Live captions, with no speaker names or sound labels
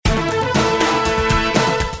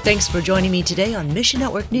Thanks for joining me today on Mission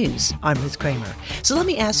Network News. I'm Ruth Kramer. So let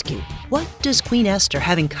me ask you, what does Queen Esther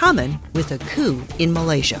have in common with a coup in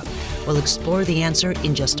Malaysia? We'll explore the answer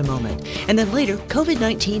in just a moment. And then later,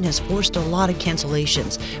 COVID-19 has forced a lot of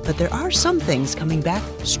cancellations, but there are some things coming back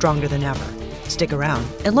stronger than ever. Stick around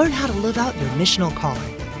and learn how to live out your missional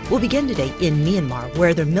calling. We'll begin today in Myanmar,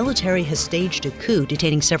 where the military has staged a coup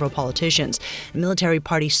detaining several politicians. The military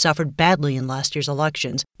party suffered badly in last year's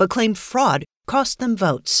elections, but claimed fraud cost them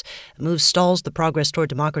votes. The move stalls the progress toward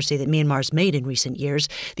democracy that Myanmar's made in recent years.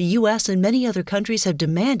 The U.S. and many other countries have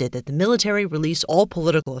demanded that the military release all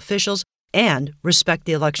political officials and respect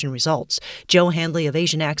the election results. Joe Handley of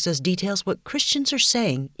Asian Access details what Christians are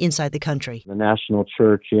saying inside the country. The National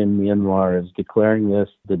Church in Myanmar is declaring this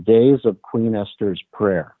the days of Queen Esther's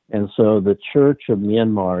prayer. And so the Church of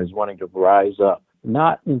Myanmar is wanting to rise up,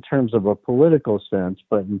 not in terms of a political sense,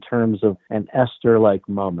 but in terms of an Esther-like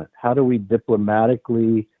moment. How do we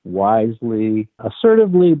diplomatically, wisely,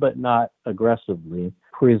 assertively, but not aggressively,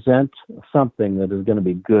 present something that is going to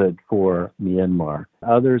be good for Myanmar?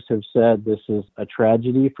 Others have said this is a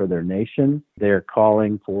tragedy for their nation. They're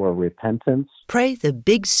calling for repentance. Pray the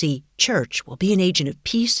Big C Church will be an agent of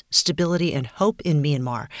peace, stability, and hope in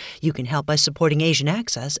Myanmar. You can help by supporting Asian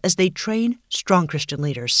Access as they train strong Christian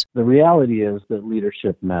leaders. The reality is that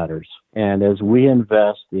leadership matters. And as we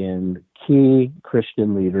invest in key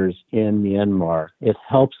Christian leaders in Myanmar, it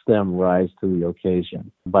helps them rise to the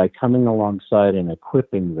occasion by coming alongside and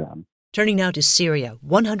equipping them. Turning now to Syria,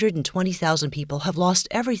 120,000 people have lost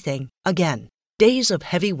everything again. Days of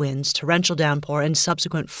heavy winds, torrential downpour, and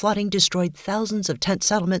subsequent flooding destroyed thousands of tent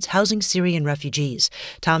settlements housing Syrian refugees.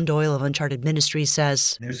 Tom Doyle of Uncharted Ministries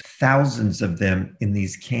says, "There's thousands of them in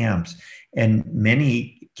these camps, and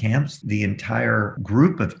many camps, the entire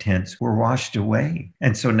group of tents were washed away.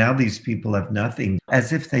 And so now these people have nothing,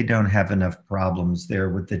 as if they don't have enough problems there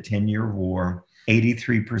with the 10-year war.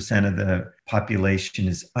 83% of the population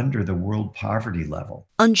is under the world poverty level."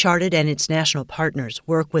 Uncharted and its national partners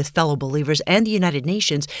work with fellow believers and the United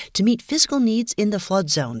Nations to meet physical needs in the flood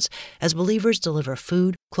zones. As believers deliver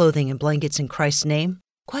food, clothing, and blankets in Christ's name,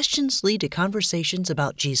 questions lead to conversations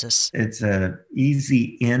about Jesus. It's an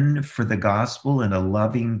easy in for the gospel in a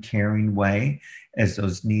loving, caring way as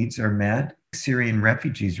those needs are met. Syrian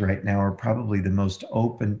refugees right now are probably the most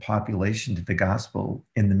open population to the gospel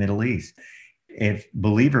in the Middle East. If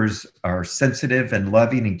believers are sensitive and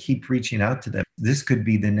loving and keep reaching out to them, this could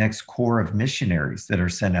be the next core of missionaries that are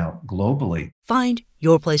sent out globally. Find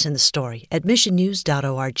your place in the story at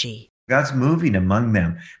missionnews.org. God's moving among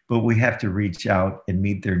them, but we have to reach out and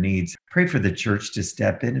meet their needs. Pray for the church to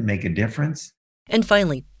step in and make a difference. And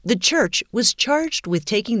finally, the church was charged with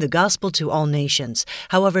taking the gospel to all nations.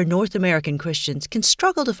 However, North American Christians can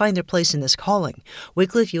struggle to find their place in this calling.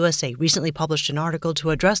 Wycliffe USA recently published an article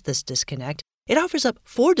to address this disconnect. It offers up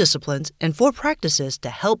 4 disciplines and 4 practices to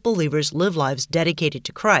help believers live lives dedicated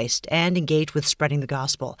to Christ and engage with spreading the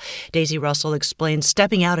gospel. Daisy Russell explains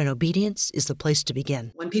stepping out in obedience is the place to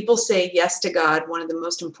begin. When people say yes to God, one of the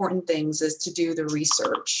most important things is to do the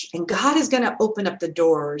research. And God is going to open up the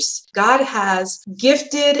doors. God has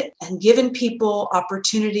gifted and given people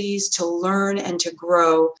opportunities to learn and to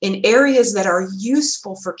grow in areas that are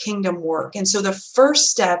useful for kingdom work. And so the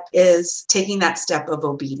first step is taking that step of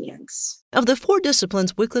obedience. Of the 4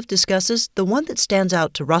 disciplines Wycliffe discusses, the one that stands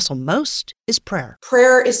out to Russell most is prayer.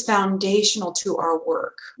 Prayer is foundational to our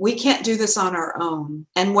work. We can't do this on our own.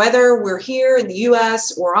 And whether we're here in the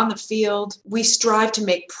U.S. or on the field, we strive to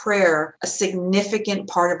make prayer a significant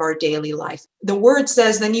part of our daily life. The word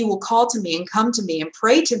says, "Then you will call to me and come to me and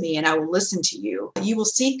pray to me, and I will listen to you. You will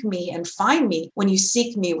seek me and find me when you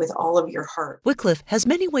seek me with all of your heart." Wycliffe has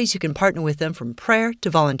many ways you can partner with them, from prayer to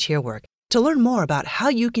volunteer work. To learn more about how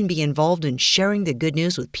you can be involved in sharing the good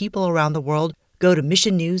news with people around the world, go to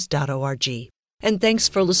missionnews.org. And thanks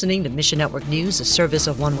for listening to Mission Network News, a service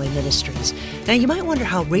of One Way Ministries. Now, you might wonder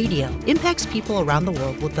how radio impacts people around the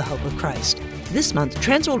world with the hope of Christ. This month,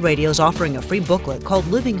 Transworld Radio is offering a free booklet called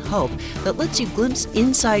Living Hope that lets you glimpse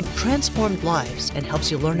inside transformed lives and helps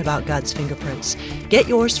you learn about God's fingerprints. Get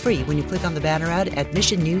yours free when you click on the banner ad at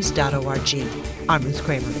missionnews.org. I'm Ruth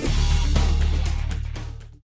Kramer.